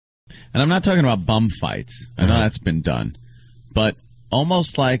and I'm not talking about bum fights. I know that's been done, but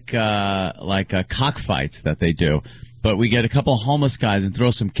almost like cockfights that they do. But we get a couple of homeless guys and throw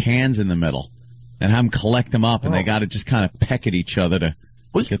some cans in the middle and have them collect them up, and they got to just kind of peck at each other to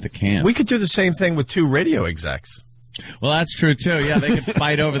get the cans. We could do the same thing with two radio execs. Well, that's true, too. Yeah, they could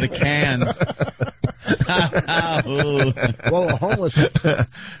fight over the cans. Well, homeless.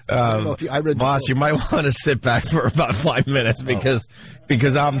 Boss, you might want to sit back for about 5 minutes because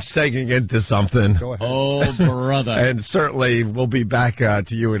I'm segueing into something. Go ahead. Oh, brother. And certainly we'll be back to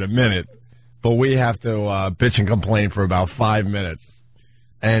you in a minute. But we have to bitch and complain for about 5 minutes.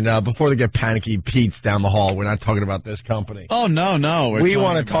 And before they get panicky Pete's down the hall, we're not talking about this company. Oh, no. We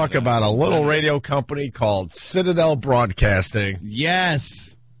want to talk about a little radio company called Citadel Broadcasting.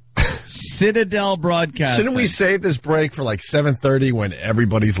 Yes. Citadel Broadcasting. Shouldn't we save this break for like 7:30 when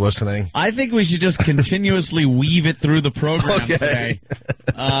everybody's listening? I think we should just continuously weave it through the program today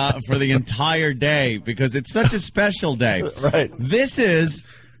for the entire day because it's such a special day. Right. This is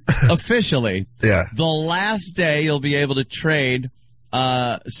officially the last day you'll be able to trade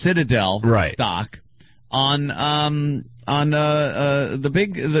Citadel stock on the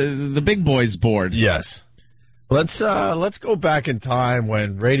big boys board. Yes. Let's go back in time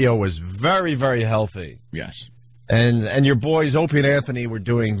when radio was very, very healthy. Yes. And your boys Opie and Anthony were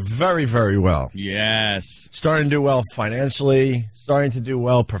doing very, very well. Yes. Starting to do well financially, starting to do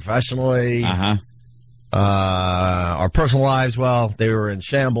well professionally. Our personal lives, well, they were in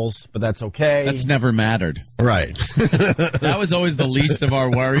shambles, but that's okay. That's never mattered. Right. That was always the least of our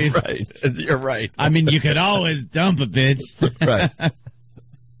worries. Right. You're right. I mean, you could always dump a bitch. Right.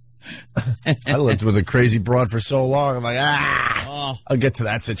 I lived with a crazy broad for so long. I'm like, I'll get to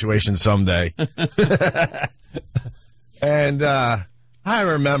that situation someday. And I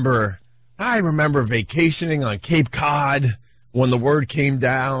remember vacationing on Cape Cod when the word came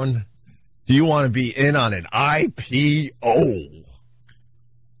down. Do you want to be in on an IPO?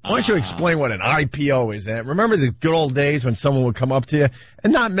 Why don't you explain what an IPO is? Remember the good old days when someone would come up to you,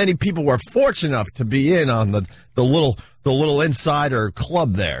 and not many people were fortunate enough to be in on the little insider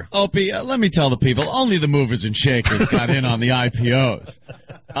club there. Opie, let me tell the people, only the movers and shakers got in on the IPOs.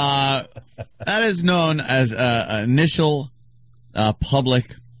 That is known as an initial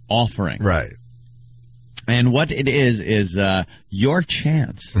public offering. Right. And what it is your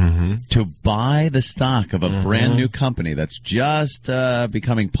chance to buy the stock of a brand new company that's just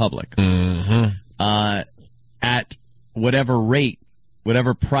becoming public at whatever rate,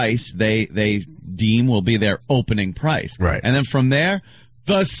 whatever price they deem will be their opening price. Right. And then from there,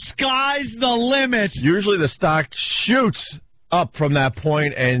 the sky's the limit. Usually the stock shoots up from that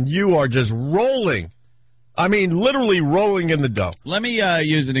point, and you are just rolling. I mean, literally rolling in the dough. Let me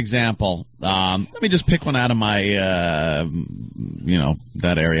use an example. Let me just pick one out of my,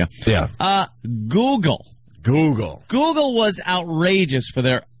 that area. Yeah. Google. Google was outrageous for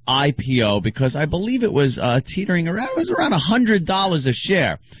their IPO because I believe it was teetering around. It was around $100 a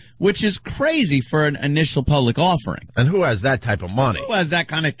share, which is crazy for an initial public offering. And who has that type of money? Who has that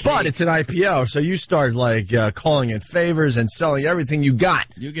kind of cake? But it's an IPO, so you start calling in favors and selling everything you got.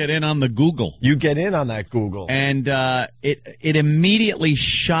 You get in on the Google. You get in on that Google. And it immediately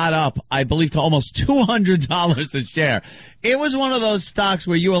shot up, I believe, to almost $200 a share. It was one of those stocks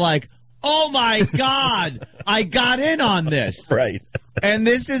where you were like, oh, my God, I got in on this. Right. And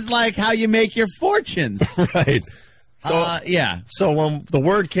this is like how you make your fortunes. Right. So, So when the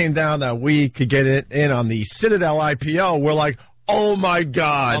word came down that we could get in on the Citadel IPO, we're like, oh, my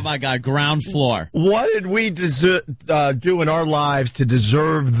God. Oh, my God, ground floor. What did we do in our lives to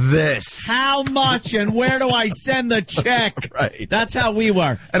deserve this? How much and where do I send the check? Right. That's how we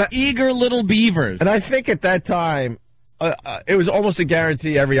were. Eager little beavers. And I think at that time, it was almost a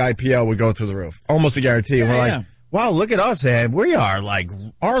guarantee every IPO would go through the roof. Almost a guarantee. Yeah, and we're like, wow, look at us, and we are like,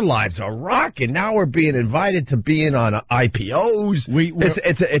 our lives are rocking. Now we're being invited to be in on IPOs.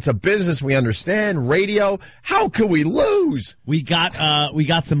 It's a business we understand. Radio. How can we lose? We got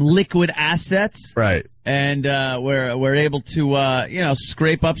some liquid assets, right? And we're able to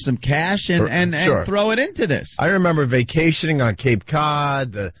scrape up some cash and throw it into this. I remember vacationing on Cape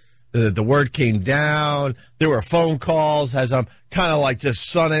Cod. The word came down. There were phone calls as I'm kind of like just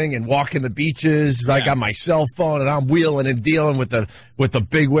sunning and walking the beaches. I got my cell phone and I'm wheeling and dealing with the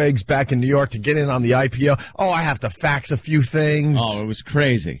bigwigs back in New York to get in on the IPO. Oh, I have to fax a few things. Oh, it was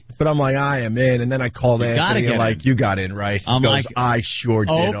crazy. But I'm like, I am in. And then I called Anthony and like, you got in, right? He goes, I sure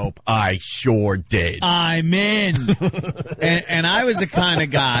did, Ope. I sure did. I'm in. and I was the kind of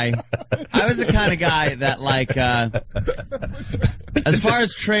guy. That like, as far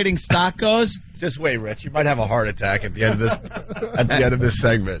as trading stock goes. Just wait, Rich. You might have a heart attack at the end of this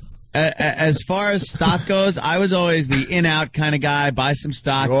segment. as far as stock goes, I was always the in-out kind of guy, buy some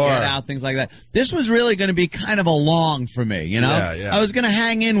stock, Sure. get out, things like that. This was really going to be kind of a long for me, you know? Yeah. I was going to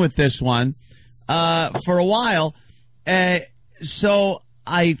hang in with this one for a while. So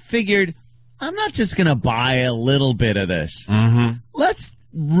I figured I'm not just going to buy a little bit of this. Mm-hmm. Let's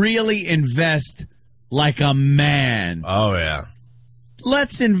really invest like a man. Oh, yeah.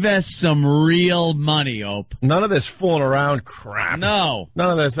 Let's invest some real money, Ope. None of this fooling around crap. No. None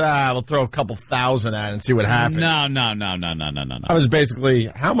of this, we'll throw a couple thousand at it and see what happens. No. I was basically,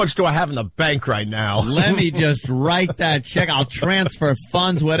 how much do I have in the bank right now? Let me just write that check. I'll transfer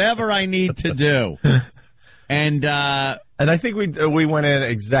funds, whatever I need to do. And I think we went in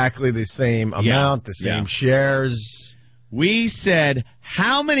exactly the same amount, the same shares. We said,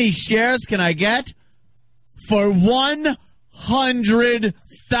 how many shares can I get for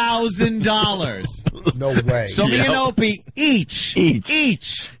 $100,000? No way. So me and Opie each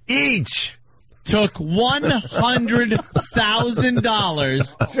took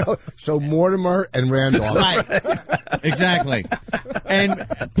 $100,000. So Mortimer and Randolph. Right. Exactly. And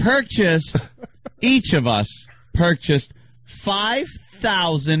each of us purchased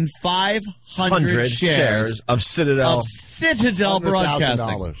 5,500 shares of Citadel.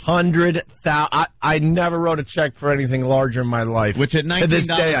 Broadcasting. $100,000. I never wrote a check for anything larger in my life. Which at $19 to this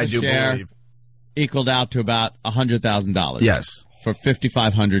day, I a do share believe. Equaled out to about $100,000. Yes. For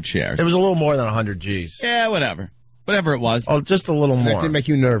 5,500 shares. It was a little more than 100 G's. Yeah, whatever. Whatever it was. Oh, just a little more. That didn't make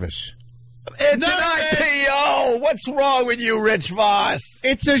you nervous. It's an IPO. What's wrong with you, Rich Voss?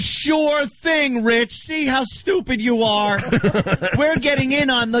 It's a sure thing, Rich. See how stupid you are? We're getting in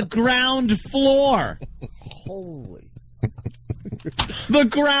on the ground floor. Holy. The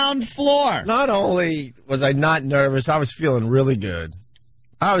ground floor. Not only was I not nervous, I was feeling really good.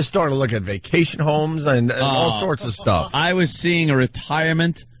 I was starting to look at vacation homes and all sorts of stuff. I was seeing a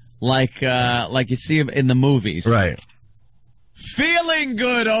retirement like you see in the movies. Right. Feeling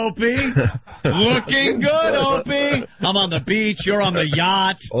good, Opie. Looking good, Opie. I'm on the beach. You're on the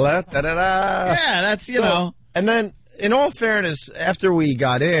yacht. Yeah, that's, know. And then, in all fairness, after we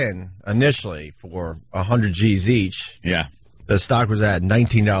got in initially for 100 G's each, yeah, the stock was at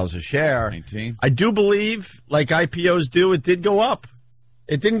 $19 a share. 19. I do believe, like IPOs do, it did go up.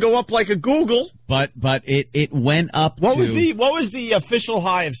 It didn't go up like a Google, but it went up. What was the official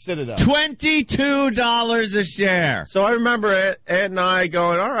high of Citadel? $22 a share. So I remember Ed and I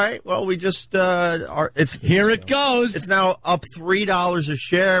going, all right, well, we just here it goes. It's now up $3 a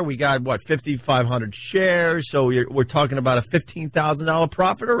share. We got 5,500 shares, so we're talking about a $15,000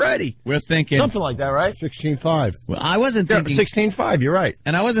 profit already. We're thinking something like that, right? 16.5. Well, I wasn't thinking 16.5. You're right,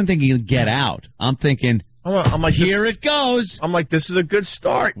 and I wasn't thinking get out. I'm thinking. I'm like, here it goes. I'm like, this is a good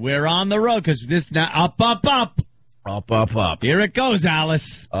start. We're on the road because this now up. Up. Here it goes,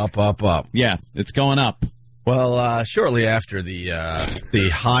 Alice. Up. Yeah, it's going up. Well, shortly after the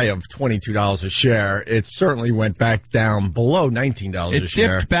high of $22 a share, it certainly went back down below $19 a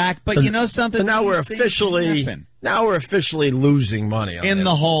share. It dipped back, but you know something? So now we're officially losing money on in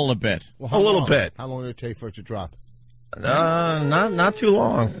the hole a bit. Well, a little bit. How long did it take for it to drop? Not too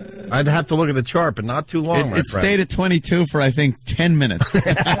long. I'd have to look at the chart, but not too long. It stayed at 22 for I think 10 minutes. You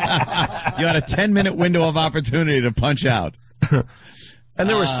had a 10-minute window of opportunity to punch out. And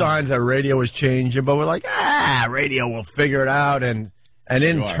there were signs that radio was changing, but we're like, radio will figure it out, and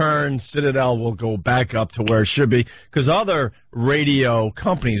in turn, Citadel will go back up to where it should be, because other radio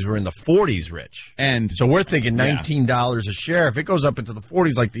companies were in the 40s, Rich. And so we're thinking $19 a share. If it goes up into the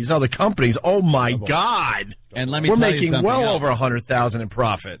 40s like these other companies, oh my God! And let me we're tell you making something well else. over $100,000 in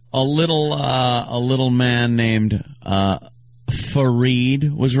profit. A little man named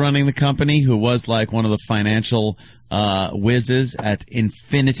Fareed was running the company, who was like one of the financial whizzes at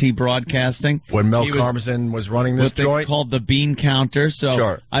Infinity Broadcasting. When Mel Karmazin was running this joint? They called the bean counter.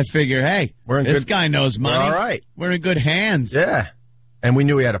 So I figure, hey, this guy knows money. We're all right. We're in good hands. Yeah. And we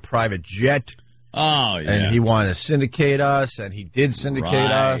knew he had a private jet. Oh, yeah. And he wanted to syndicate us, and he did syndicate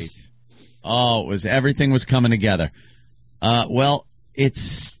us. Oh, everything was coming together. Well, it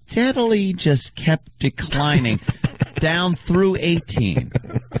steadily just kept declining down through 18.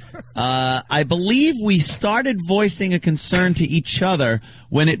 I believe we started voicing a concern to each other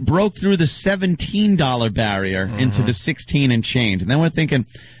when it broke through the $17 barrier into the 16 and change. And then we're thinking,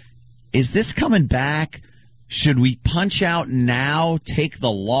 is this coming back? Should we punch out now, take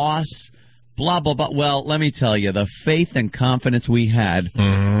the loss? Blah, blah, blah. Well, let me tell you, the faith and confidence we had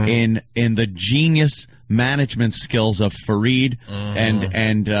in the genius management skills of Fareed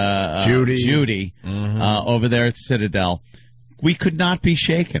and Judy over there at Citadel we could not be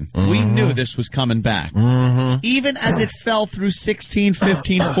shaken. We knew this was coming back. Even as it fell through 16,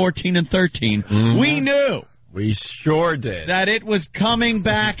 15, 14, and 13, we knew. We sure did. That it was coming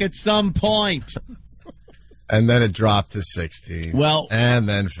back at some point. And then it dropped to 16. Well, and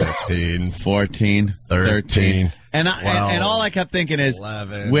then 15, 14, 13. And 12, and all I kept thinking is,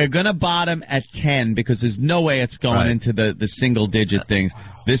 11. we're going to bottom at 10 because there's no way it's going into the single digit things.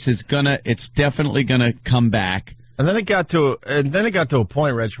 It's definitely going to come back. And then it got to a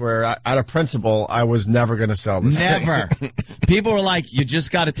point, Rich, where out of principle, I was never going to sell this Never. thing. People were like, you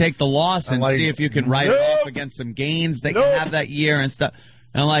just got to take the loss and like, see if you can write it off against some gains they can have that year and stuff.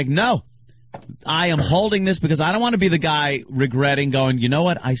 And I'm like, no. I am holding this because I don't want to be the guy regretting going, you know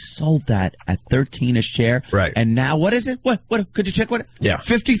what? I sold that at 13 a share. Right. And now what is it? What could you check what? Yeah.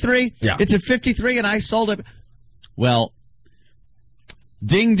 53? Yeah. It's at 53 and I sold it. Well,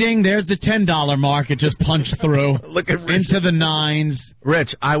 ding ding, there's the $10 mark. It just punched through. Look at Rich. Into the nines.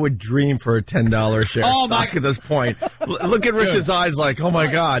 Rich, I would dream for a $10 share stock at this point. Look at Rich's eyes like, oh my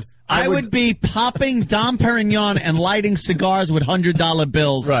God. I would be popping Dom Perignon and lighting cigars with $100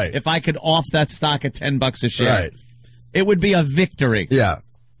 bills if I could off that stock at $10 a share. Right. It would be a victory. Yeah.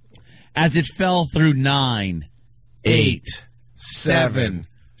 As it fell through 9, 8, 7,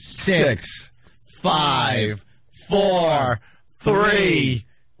 6, 5, 4, 3,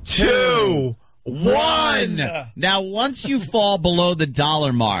 2, 1. Now, once you fall below the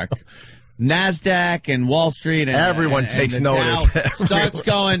dollar mark, NASDAQ and Wall Street and everyone takes notice. starts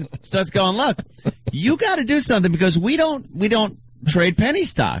going, look, you got to do something because we don't trade penny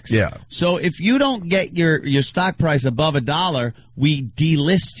stocks. Yeah. So if you don't get your stock price above $1, we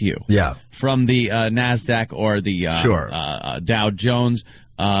delist you. Yeah. From the NASDAQ or the Dow Jones.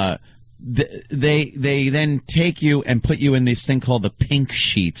 They then take you and put you in this thing called the pink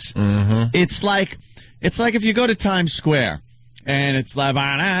sheets. It's like if you go to Times Square. And it's like,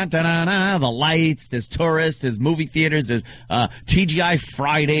 the lights, there's tourists, there's movie theaters, there's TGI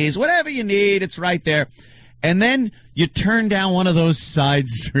Fridays, whatever you need, it's right there. And then you turn down one of those side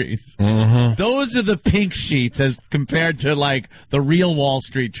streets. Those are the pink sheets as compared to, like, the real Wall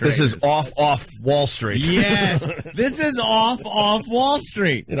Street traders. This is off Wall Street. Yes, this is off Wall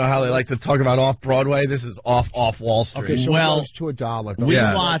Street. You know how they like to talk about off Broadway? This is off Wall Street. Okay, so well, it goes to $1. We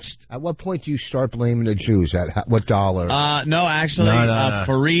watched. At what point do you start blaming the Jews? At what dollar? No, actually, No.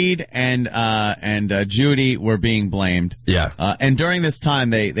 Fareed and Judy were being blamed. Yeah. And during this time,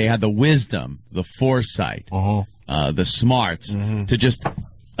 they had the wisdom, the foresight, the smarts to just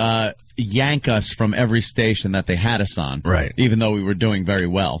yank us from every station that they had us on. Right. Even though we were doing very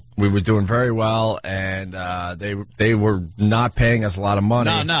well. We were doing very well, and they were not paying us a lot of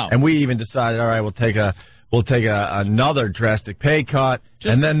money. No. And we even decided, all right, we'll take another drastic pay cut.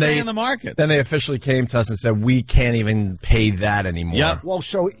 Just and to then stay in the market. Then they officially came to us and said, we can't even pay that anymore. Yep. Well,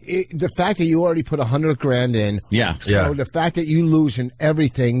 so the fact that you already put $100,000 in. Yeah. So the fact that you lose in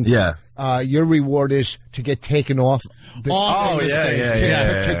everything. Yeah. Your reward is to get taken off. Yeah.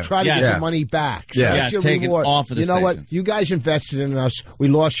 To try to get the money back. So Yeah. that's your take reward. it off of the You know station. what? You guys invested in us. We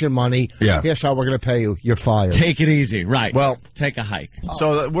lost your money. Yeah. Here's how we're going to pay you. You're fired. Take it easy. Right. Well, take a hike.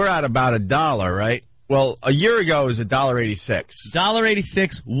 So we're at about $1, right? Well, a year ago it was $1.86.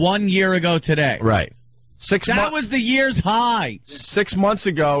 $1.86 1 year ago today. Right. That was the year's high. 6 months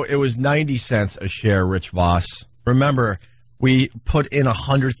ago, it was 90 cents a share, Rich Voss. Remember, we put in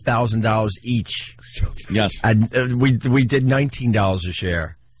 $100,000 each. Yes. And we did $19 a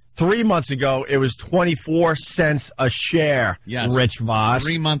share. 3 months ago, it was 24 cents a share, yes. Rich Voss.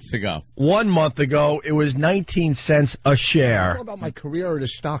 3 months ago. 1 month ago, it was 19 cents a share. What about my career or the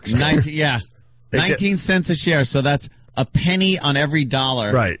stocks? 19 cents a share. So that's a penny on every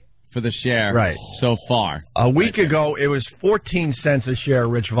dollar. Right. For the share. Right. So far. A week ago, it was 14 cents a share,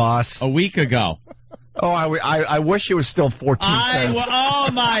 Rich Voss. A week ago. Oh, I wish it was still 14 cents. Oh,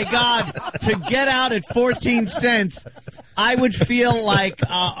 my God. To get out at 14 cents, I would feel like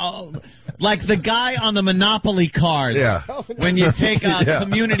the guy on the Monopoly cards. Yeah. When you take a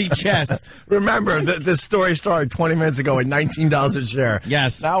community chest. Remember, this story started 20 minutes ago at $19 a share.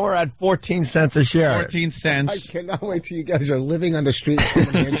 Yes. Now we're at 14 cents a share. 14 cents. I cannot wait till you guys are living on the street.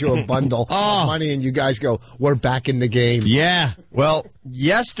 Someone hands you a bundle of money, and you guys go, we're back in the game. Yeah. Well,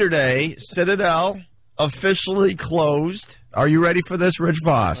 yesterday, Citadel officially closed. Are you ready for this, Rich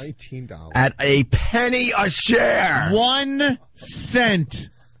Voss? $19. At a penny a share. 1 cent.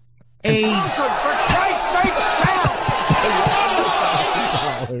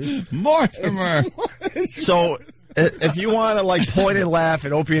 Mortimer. So, if you want to point and laugh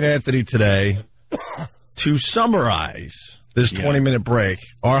at Opie and Anthony today, to summarize this 20-minute break,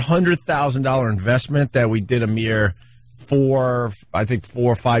 our $100,000 investment that we did a mere 4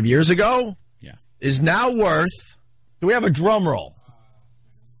 or 5 years ago, Yeah. is now worth. Do we have a drum roll?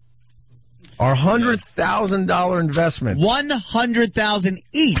 Our $100,000 investment. 100,000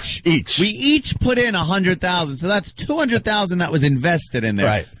 each. Each. We each put in 100,000, so that's 200,000 that was invested in there.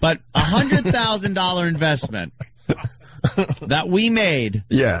 Right. But $100,000 investment that we made.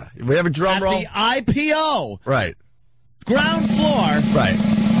 Yeah. We have a drum at roll. the IPO. Right. Ground floor. Right.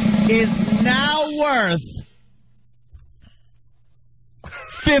 Is now worth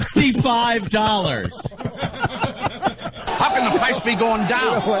 $55. How can the price be going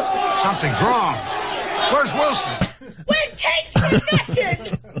down? Something's wrong. Where's Wilson? Where takes the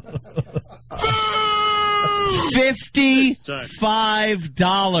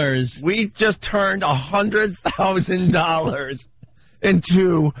 $55. We just turned $100,000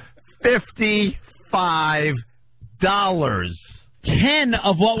 into $55. 10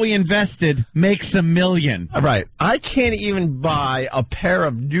 of what we invested makes $1 million. Right. I can't even buy a pair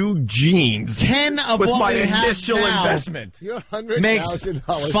of new jeans 10 of with what my we have initial now investment. Your makes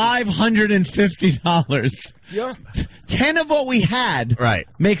 $100,000. $550. 10 of what we had Right.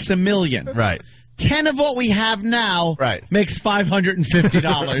 makes $1 million. Right. 10 of what we have now Right. makes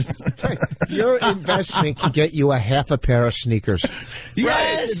 $550. Your investment can get you a half a pair of sneakers.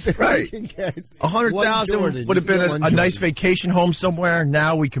 Yes. Right. You can get 100,000 one would have been Jordan. a nice vacation home somewhere.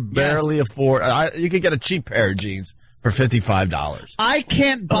 Now we could barely afford. You could get a cheap pair of jeans for $55. I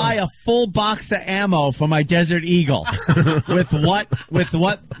can't buy a full box of ammo for my Desert Eagle with what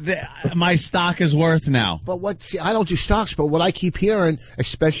my stock is worth now. But I don't do stocks, but what I keep hearing,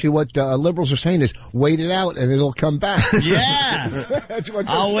 especially what liberals are saying, is wait it out and it'll come back. Yes. That's what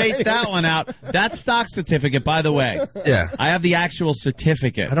they're I'll wait saying. that one out. That stock certificate, by the way. Yeah. I have the actual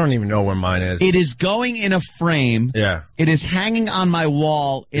certificate. I don't even know where mine is. It is going in a frame. Yeah. It is hanging on my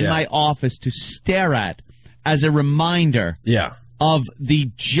wall in my office to stare at as a reminder Yeah. of the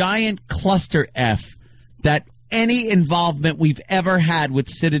giant cluster F that any involvement we've ever had with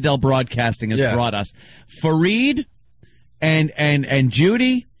Citadel Broadcasting has brought us. Fareed and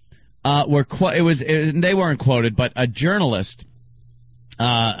Judy were they weren't quoted, but a journalist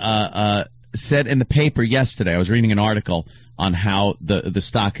said in the paper yesterday. I was reading an article on how the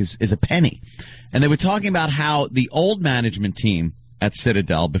stock is a penny, and they were talking about how the old management team at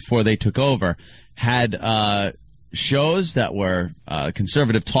Citadel before they took over had shows that were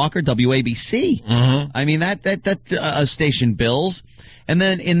conservative talker, WABC. Mm-hmm. I mean, that station bills. And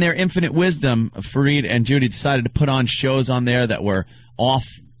then in their infinite wisdom, Fareed and Judy decided to put on shows on there that were off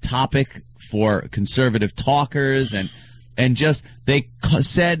topic for conservative talkers. And just they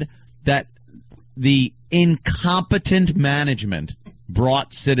said that the incompetent management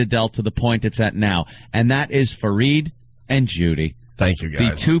brought Citadel to the point it's at now. And that is Fareed and Judy. Thank you,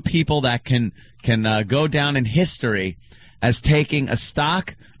 guys. The two people that can go down in history as taking a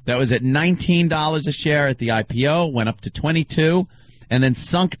stock that was at $19 a share at the IPO, went up to $22, and then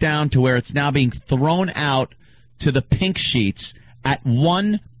sunk down to where it's now being thrown out to the pink sheets at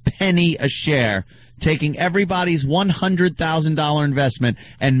 1 penny a share, taking everybody's $100,000 investment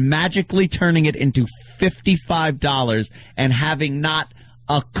and magically turning it into $55 and having not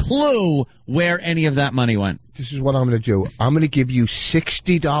a clue where any of that money went. This is what I'm going to do. I'm going to give you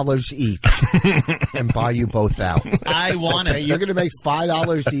 $60 each and buy you both out. I want Okay, it. you're going to make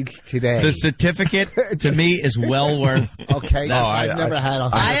 $5 each today. The certificate, to me, is well worth. Okay, I've never had a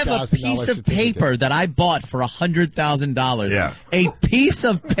 $100,000 I have a piece of certificate. paper that I bought for $100,000. Yeah. A piece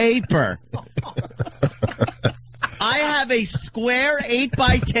of paper. I have a square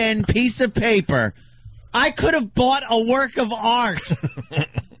 8x10 piece of paper. I could have bought a work of art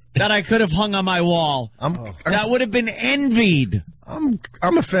that I could have hung on my wall. That would have been envied. I'm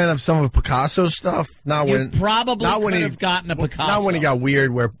a fan of some of Picasso's stuff. You probably could have gotten a Picasso. Not when he got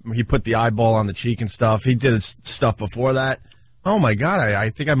weird, where he put the eyeball on the cheek and stuff. He did stuff before that. Oh my God! I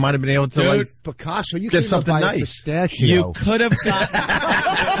think I might have been able to like Picasso. You get can something buy a nice. pistachio. You could have gotten.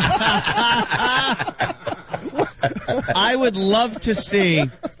 I would love to see.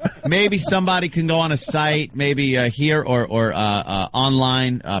 Maybe somebody can go on a site, maybe here or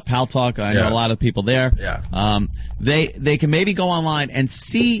online, Pal Talk. I know a lot of people there. Yeah. They can maybe go online and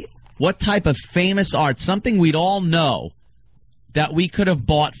see what type of famous art, something we'd all know, that we could have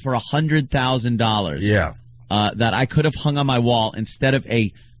bought for $100,000. Yeah. That I could have hung on my wall instead of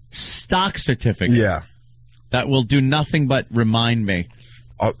a stock certificate. Yeah. That will do nothing but remind me.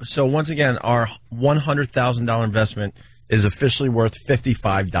 So once again, our $100,000 investment is officially worth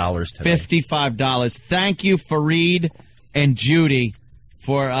 $55 today. $55. Thank you, Fareed and Judy,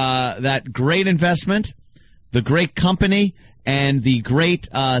 for that great investment, the great company, and the great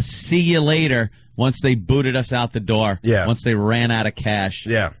see you later once they booted us out the door. Yeah. Once they ran out of cash.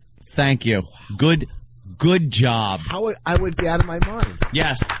 Yeah. Thank you. Good job. I would be out of my mind.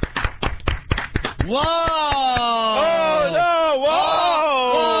 Yes. Whoa! Oh, no!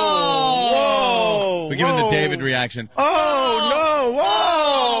 Whoa! Whoa! We're giving the David reaction. Oh, no! Whoa!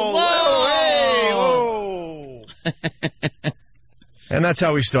 Whoa! And that's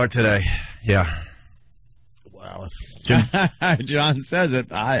how we start today. Yeah. Wow. John says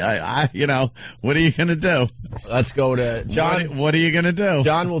it. I what are you going to do? Let's go to John. What are you going to do?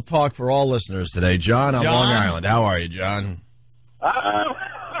 John will talk for all listeners today. John on John? Long Island. How are you, John?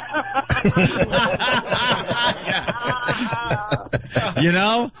 You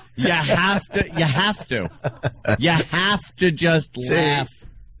know, you have to just laugh.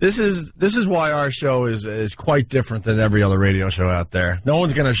 This is why our show is quite different than every other radio show out there. No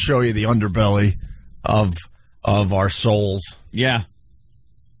one's going to show you the underbelly of our souls. Yeah.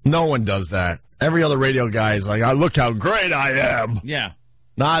 No one does that. Every other radio guy is like, look how great I am. Yeah.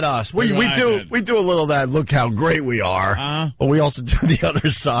 Not us. We do a little of that. Look how great we are. But we also do the other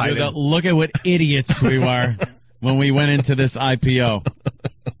side. Look at what idiots we were when we went into this IPO.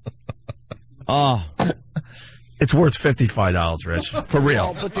 Oh. It's worth $55, Rich. For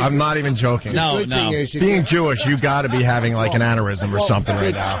real. I'm not even joking. No. Being Jewish, you got to be having like an aneurysm or something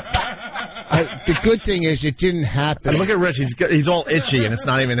right now. The good thing is it didn't happen. And look at Rich. He's all itchy, and it's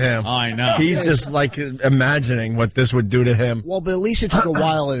not even him. Oh, I know. He's just like imagining what this would do to him. Well, but at least it took a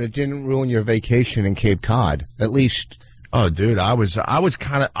while, and it didn't ruin your vacation in Cape Cod. At least. Oh, dude, I was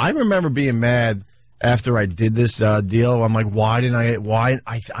kind of. I remember being mad after I did this deal. I'm like, why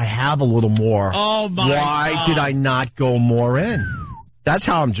I have a little more. Oh my Why God. did I not go more in? That's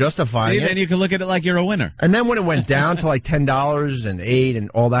how I'm justifying it. Then you can look at it like you're a winner. And then when it went down to like $10 and $8 and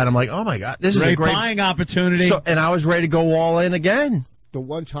all that, I'm like, oh my God, this is a great buying opportunity. So, and I was ready to go all in again. The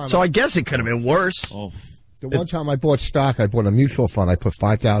one time. So I guess it could have been worse. Oh. The one time I bought stock, I bought a mutual fund. I put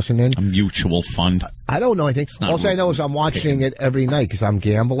 $5,000 in. A mutual fund. I don't know anything. All I know is I'm watching it every night because I'm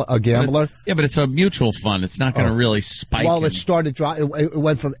a gambler. Yeah, but it's a mutual fund. It's not going to really spike. Well, it started dropping. It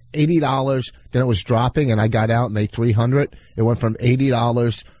went from $80, then it was dropping, and I got out and made $300. It went from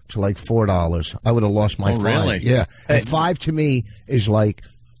 $80 to like $4. I would have lost my $5. Really? Yeah. Hey. And $5 to me is like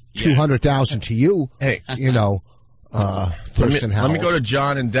 $200,000 to you. Hey. You know, person. Let me go to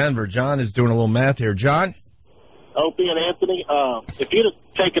John in Denver. John is doing a little math here. John? Opie and Anthony, if you'd have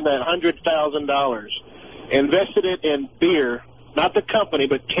taken that $100,000, invested it in beer, not the company,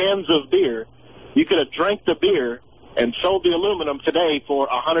 but cans of beer, you could have drank the beer and sold the aluminum today for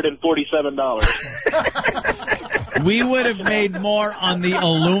 $147. We would have made more on the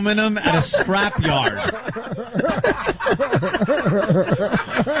aluminum at a scrapyard.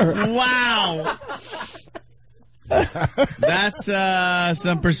 Wow. That's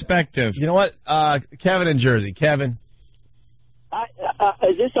some perspective. You know what? Kevin in Jersey. Kevin?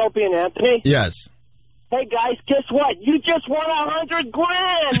 Is this Opie and Anthony? Yes. Hey, guys, guess what? You just won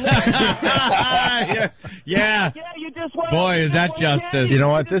 $100,000. Yeah. Yeah, you just won. Boy, is that justice. You know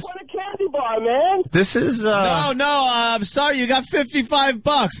what? You just won a candy bar, man. This is... No, I'm sorry. You got $55.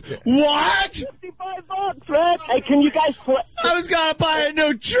 What? $55, man. Hey, can you guys play? I was going to buy a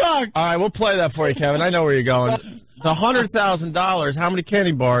new truck. All right, we'll play that for you, Kevin. I know where you're going. The $100,000, how many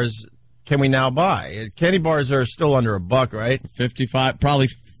candy bars can we now buy? Candy bars are still under $1, right? 55, probably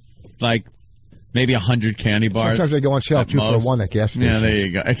like maybe 100 candy bars. Sometimes they go on sale at 2 for most. 1 at gas stations. Yeah, there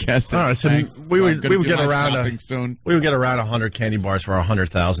you go. I guess. All right, so Thanks. we I'm would gonna do get my around shopping soon. we would get around 100 candy bars for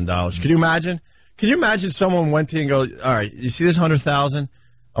 $100,000. Can you imagine? Can you imagine someone went to you and go, all right, you see this 100,000?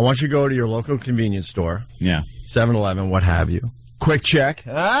 I want you to go to your local convenience store, Yeah. 7-Eleven, what have you. Quick check.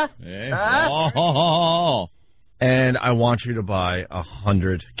 Huh? Hey. Oh. And I want you to buy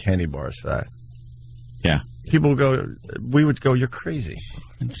 100 candy bars for that. Yeah. People would go, we would go, you're crazy.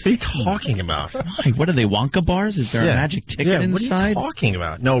 What are you talking about? Why? What are they, Wonka bars? Is there a magic ticket inside? What are you talking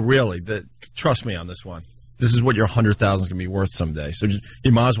about? No, really. Trust me on this one. This is what your 100,000 is going to be worth someday. So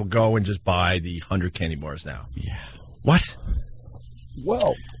you might as well go and just buy the 100 candy bars now. Yeah. What?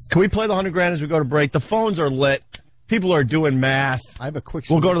 Well, can we play the 100 grand as we go to break? The phones are lit. People are doing math. I have a quick.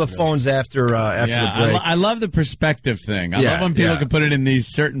 We'll go to the phones after the break. I love the perspective thing. I love when people can put it in these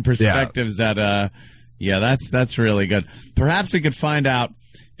certain perspectives that, that's really good. Perhaps we could find out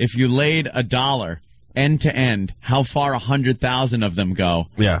if you laid $1 end to end, how far 100,000 of them go.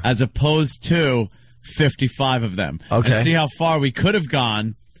 Yeah. As opposed to 55 of them. Okay. And see how far we could have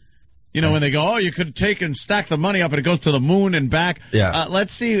gone. You know, when they go, you could take and stack the money up and it goes to the moon and back. Yeah.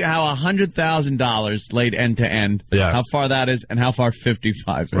 Let's see how $100,000 laid end to end, Yeah. how far that is and how far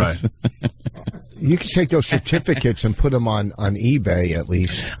 55 is. Right. You can take those certificates and put them on eBay at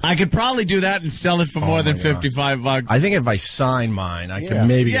least. I could probably do that and sell it for more than $55. I think if I sign mine, I could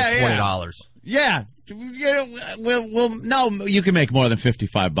maybe get $20. Yeah. No, you can make more than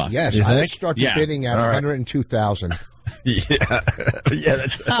 $55. Yes, you I would think? start the bidding at 102,000. Yeah,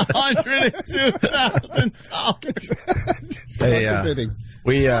 that's $102,000. Hey, bidding.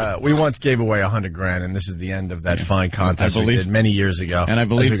 We once gave away $100,000, and this is the end of that fine contest we did many years ago. And I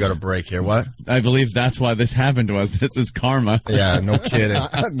believe we go to break here. What? I believe that's why this happened to us. This is karma. Yeah, no kidding.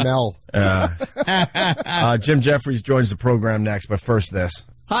 Mel. Jim Jeffries joins the program next, but first this.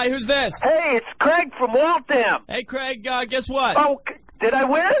 Hi, who's this? Hey, it's Craig from Waltham. Hey, Craig, guess what? Oh, did I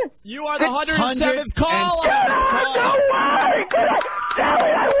win? You are the 107th call. No way! Damn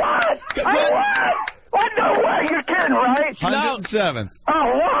it, I won! I won! What? No way! You're kidding, right? 107. Oh,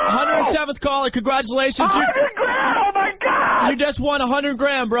 wow! 107th caller. Congratulations. $100,000! Oh, my God! You just won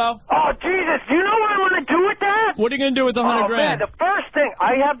 $100,000, bro. Oh, Jesus. Do you know what I'm going to do with that? What are you going to do with the $100,000? Man, the first thing,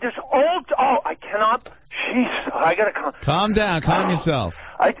 I have this old... Oh, I cannot... Jeez, I got to... Calm down. Calm yourself.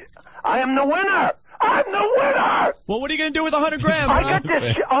 I am the winner! I'm the winner! Well, what are you going to do with $100,000, bro? I got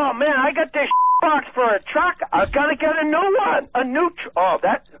this... Oh, man, I got this box for a truck. I've got to get a new one. A new...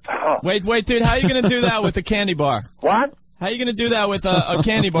 Wait, dude. How are you going to do that with a candy bar? What? How are you going to do that with a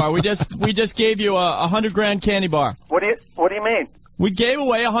candy bar? We just gave you a $100,000 candy bar. What do you mean? We gave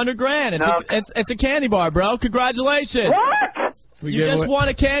away $100,000. It's a candy bar, bro. Congratulations. What? You just won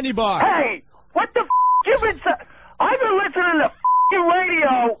a candy bar. Hey, what the I've been listening to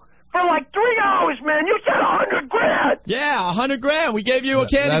radio for like 3 hours, man. You said $100,000. Yeah, $100,000. We gave you a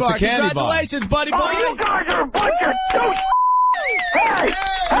candy bar. A candy Congratulations, buddy boy. Oh, you guys are a bunch of douche. Hey!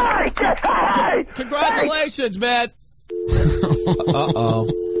 Congratulations, man. Uh-oh.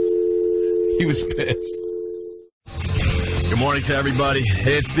 He was pissed. Good morning to everybody.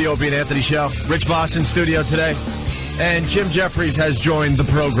 It's the Opie and Anthony Show. Rich Voss in studio today. And Jim Jeffries has joined the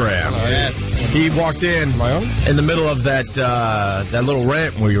program. He walked in the middle of that little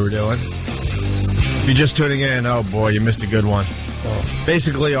rant we were doing. If you're just tuning in, oh boy, you missed a good one.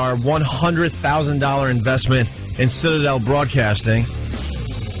 Basically, our $100,000 investment in Citadel Broadcasting,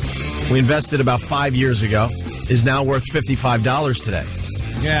 we invested about 5 years ago, is now worth $55 today.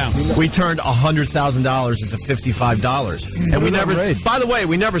 Yeah. We turned $100,000 into $55. And we never, by the way,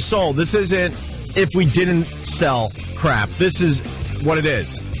 we never sold. This isn't if we didn't sell crap. This is what it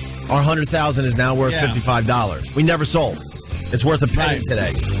is. Our $100,000 is now worth $55. We never sold. It's worth a penny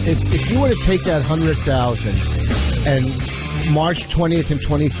today. If you were to take that $100,000 and March 20th and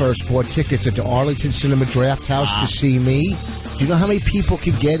 21st bought tickets at the Arlington Cinema Draft House to see me, do you know how many people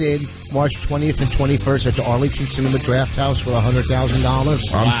could get in March 20th and 21st at the Arlington Cinema Draft House for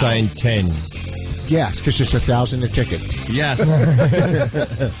 $100,000? I'm saying 10. Yes, because it's $1,000 a ticket. Yes.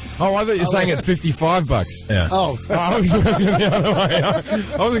 Oh, I thought you were saying it's $55. Yeah. Oh. I was working the other way. I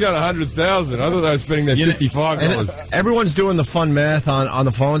only got $100,000. I thought they were spending their $55. And everyone's doing the fun math on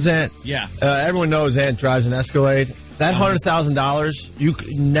the phones, Ant. Yeah. Everyone knows Ant drives an Escalade. That $100,000,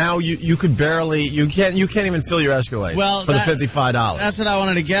 you could barely you can't even fill your Escalade for the $55. That's what I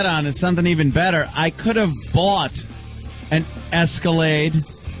wanted to get on. It's something even better. I could have bought an Escalade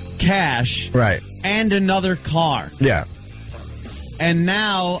cash, right, and another car. Yeah. And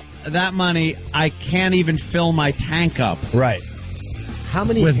now that money, I can't even fill my tank up. Right. How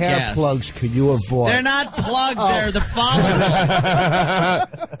many With hair gas. plugs could you have bought? They're not plugged. They're the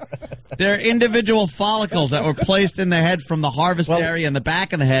follicles. They're individual follicles that were placed in the head from the harvest area in the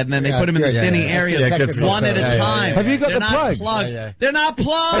back of the head, and then they put them in the thinning areas one at a time. Have you got They're the not plugs? They're not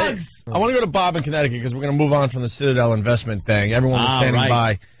plugs. I want to go to Bob in Connecticut because we're going to move on from the Citadel investment thing. Everyone was standing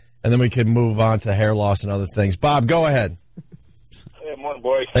by, and then we could move on to hair loss and other things. Bob, go ahead. Hey, morning,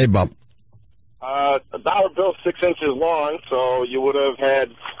 boys. Hey, Bob. A dollar bill 6 inches long, so you would have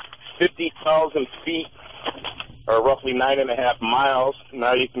had 50,000 feet, or roughly 9.5 miles.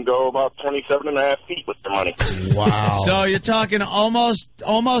 Now you can go about 27.5 feet with your money. Wow. So you're talking almost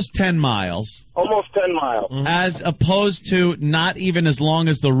 10 miles. Almost 10 miles. As opposed to not even as long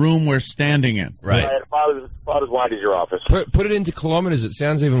as the room we're standing in. Right. About as wide as your office. Put it into kilometers. It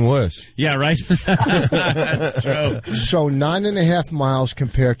sounds even worse. Yeah, right? That's true. So 9.5 miles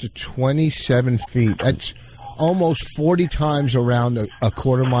compared to 27 feet. That's almost 40 times around a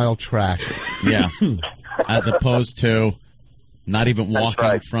quarter-mile track. Yeah. As opposed to not even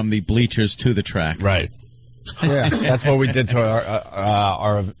walking from the bleachers to the track. Right. Yeah. That's what we did to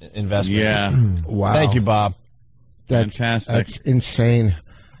our investment. Yeah. Wow. Thank you, Bob. Fantastic. That's insane.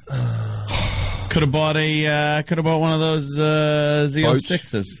 Could have bought one of those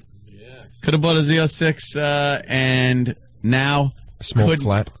Z06s. Yeah. Could have bought a Z06 and now small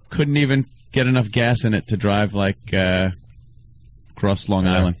flat. Couldn't even get enough gas in it to drive like across Long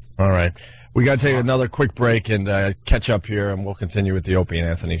Island. All right. We got to take another quick break and catch up here, and we'll continue with the Opie and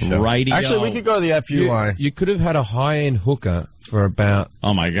Anthony show. Righty-o. Actually, we could go to the FU line. You could have had a high-end hooker for about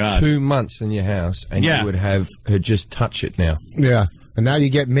Oh my God. 2 months in your house, and Yeah. you would have her just touch it now. Yeah. And now you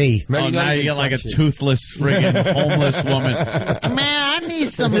get me. Maybe Oh, not now you even get like a touch it. toothless friggin' homeless woman. Man, I need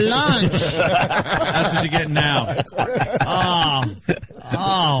some lunch. That's what you get now.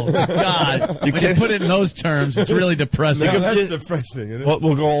 Oh God! When you put it in those terms, it's really depressing. That's depressing, isn't it?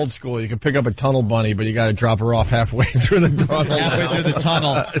 We'll go old school. You can pick up a tunnel bunny, but you got to drop her off halfway through the tunnel. Halfway through the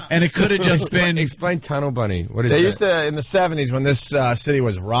tunnel, and it could have just been. Explain Tunnel Bunny. What is They that? used to, in the 70s, when this city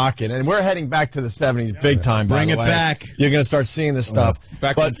was rocking, and we're heading back to the 70s big time, by Bring the it way. back. You're going to start seeing this stuff.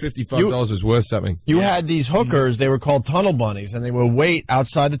 Back But when $55 was worth something. You had these hookers, they were called tunnel bunnies, and they would wait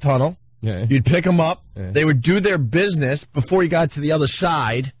outside the tunnel. Yeah. You'd pick them up. Yeah. They would do their business before you got to the other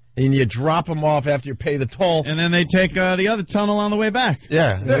side, and you drop them off after you pay the toll. And then they take the other tunnel on the way back.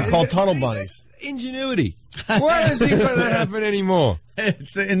 Yeah, they're called tunnel bunnies. Ingenuity. Why does things like that happen anymore?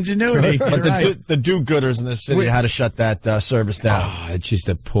 It's ingenuity. But You're the do-gooders in this city had to shut that service down. It's just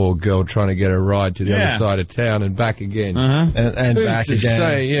a poor girl trying to get a ride to the Yeah. other side of town and back again. And Who's back to again.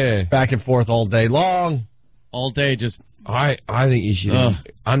 say, yeah. Back and forth all day long. all day just I think you should have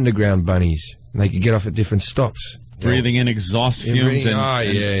underground bunnies. They could get off at different stops. breathing in exhaust fumes and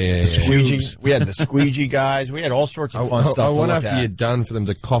yeah. Squeegee. tubes. We had the squeegee guys. We had all sorts of fun I stuff to wonder look after at. you're done for them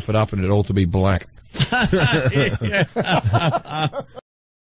to cough it up and it all to be black.